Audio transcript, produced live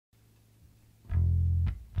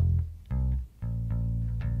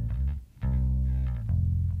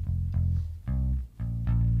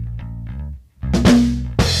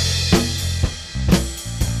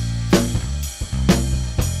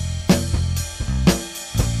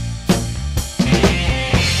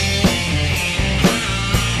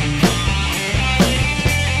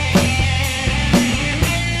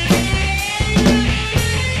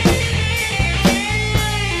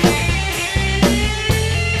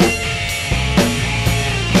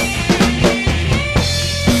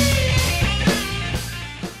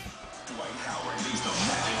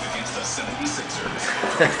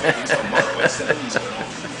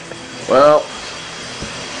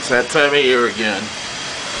time of year again.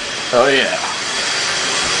 Oh yeah.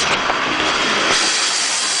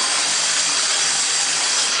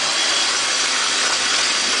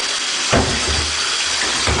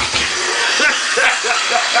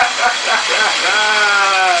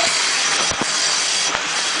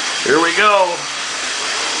 Here we go.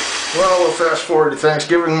 Well, we'll fast forward to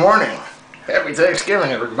Thanksgiving morning. Happy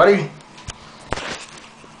Thanksgiving, everybody.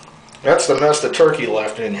 That's the mess of turkey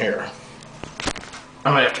left in here.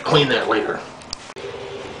 I'm gonna have to clean that later.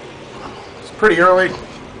 It's pretty early.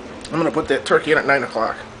 I'm gonna put that turkey in at 9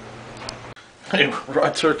 o'clock. Hey, raw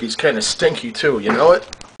turkey's kind of stinky too, you know it?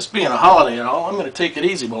 This being a holiday and all, I'm gonna take it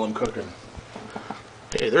easy while I'm cooking.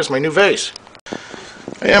 Hey, there's my new vase.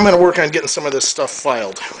 Hey, I'm gonna work on getting some of this stuff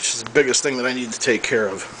filed, which is the biggest thing that I need to take care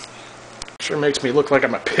of. Sure makes me look like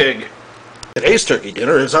I'm a pig. Today's turkey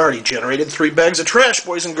dinner has already generated 3 bags of trash,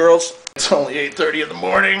 boys and girls. It's only 8:30 in the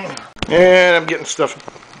morning, and I'm getting stuff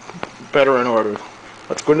better in order.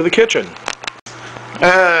 Let's go into the kitchen.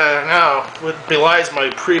 Now, what belies my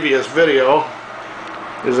previous video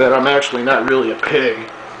is that I'm actually not really a pig.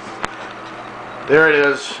 There it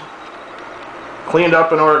is. Cleaned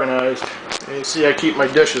up and organized. And you see I keep my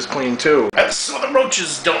dishes clean too. So the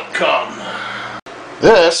roaches don't come.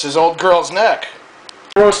 This is old girl's neck.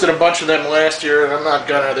 I roasted a bunch of them last year and I'm not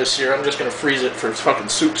gonna this year. I'm just gonna freeze it for fucking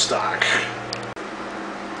soup stock.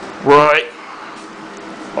 Right.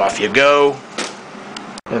 Off you go.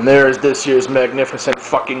 And there's this year's magnificent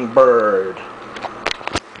fucking bird.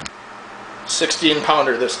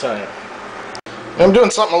 16-pounder this time. I'm doing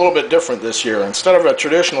something a little bit different this year. Instead of a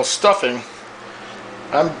traditional stuffing,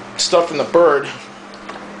 I'm stuffing the bird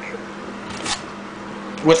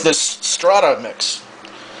with this strata mix,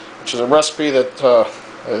 which is a recipe that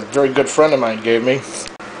a very good friend of mine gave me.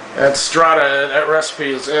 That strata, that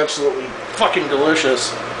recipe is absolutely fucking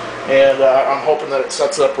delicious, and I'm hoping that it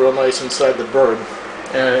sets up real nice inside the bird.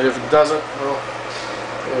 And if it doesn't, well,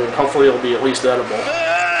 hopefully it'll be at least edible.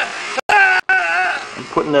 I'm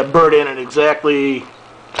putting that bird in at exactly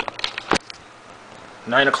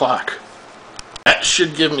 9 o'clock. That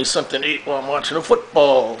should give me something to eat while I'm watching a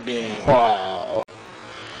football game. Wow.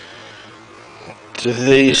 Do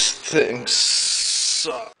these things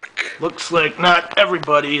suck? Looks like not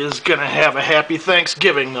everybody is gonna have a happy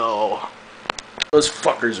Thanksgiving, though. Those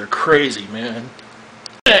fuckers are crazy, man.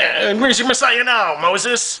 And where's your Messiah now,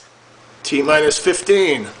 Moses? T-minus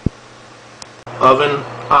 15. Oven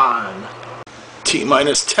on.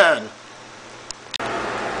 T-minus 10.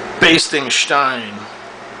 Basting Shtein.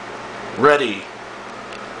 Ready.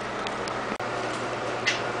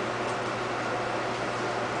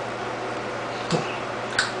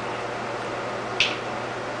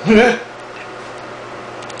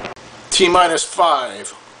 T-minus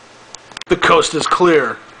 5. The coast is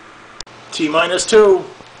clear. T-minus 2.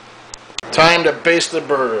 Time to baste the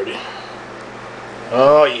bird.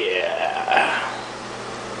 Oh yeah.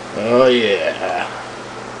 Oh yeah.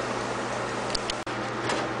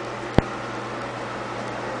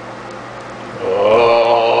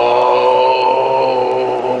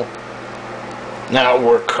 Oh. Now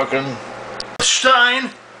we're cooking.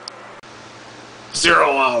 Shtein.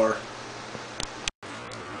 0 hour.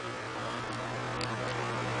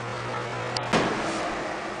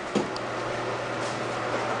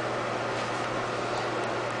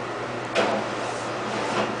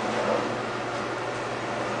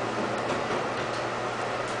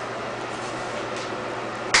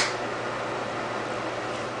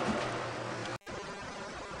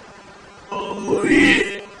 Oh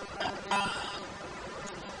yeah.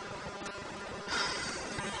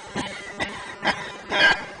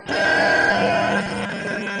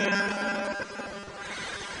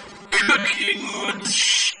 Cooking with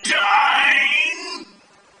Shtein.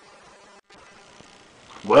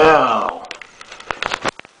 Well,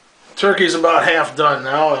 turkey's about half done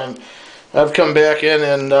now, and I've come back in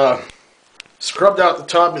and scrubbed out the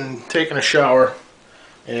tub and taken a shower,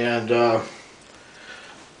 and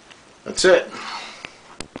that's it.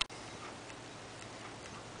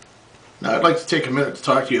 Now I'd like to take a minute to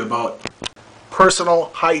talk to you about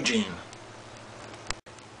personal hygiene.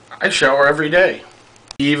 I shower every day,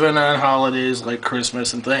 even on holidays like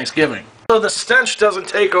Christmas and Thanksgiving. So the stench doesn't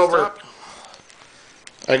take over.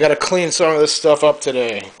 I gotta clean some of this stuff up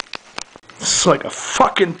today. It's like a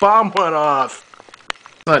fucking bomb went off.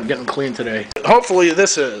 It's not getting clean today. Hopefully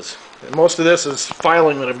this is. Most of this is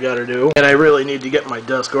filing that I've got to do, and I really need to get my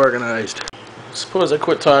desk organized. Suppose I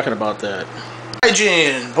quit talking about that.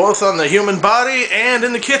 Hygiene, both on the human body and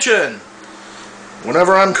in the kitchen.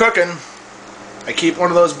 Whenever I'm cooking, I keep one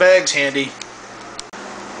of those bags handy.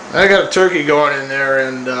 I got a turkey going in there,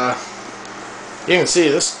 and you can see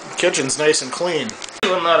this Kitchen's nice and clean.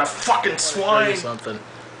 I'm not a fucking swine. Something.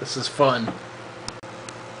 This is fun.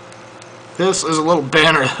 This is a little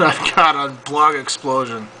banner that I've got on Blog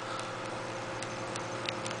Explosion.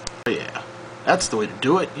 Oh yeah, that's the way to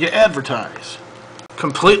do it. You advertise.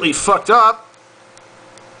 Completely fucked up.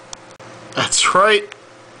 That's right.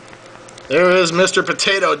 There is Mr.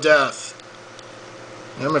 Potato Death.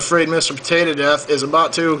 I'm afraid Mr. Potato Death is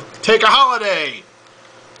about to take a holiday.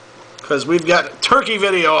 Because we've got a turkey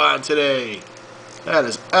video on today. That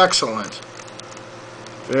is excellent.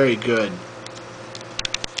 Very good.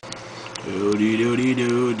 Doody doody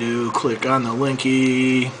doo doo. Click on the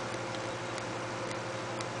linky.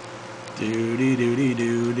 Doody doody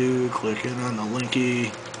doo doo. Clicking on the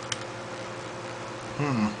linky.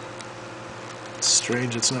 It's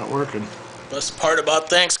strange it's not working. Best part about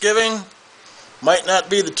Thanksgiving might not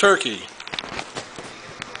be the turkey.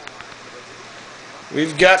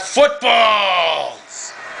 We've got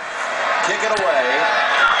footballs! Kick it away.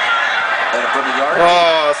 From the yard.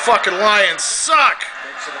 Oh, fucking Lions suck!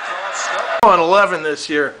 On 11 this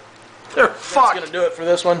year. They're fucked. That's gonna do it for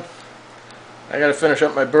this one. I gotta finish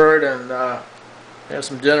up my bird and have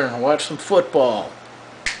some dinner and watch some football.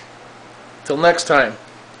 Till next time.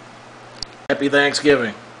 Happy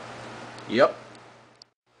Thanksgiving. Yep.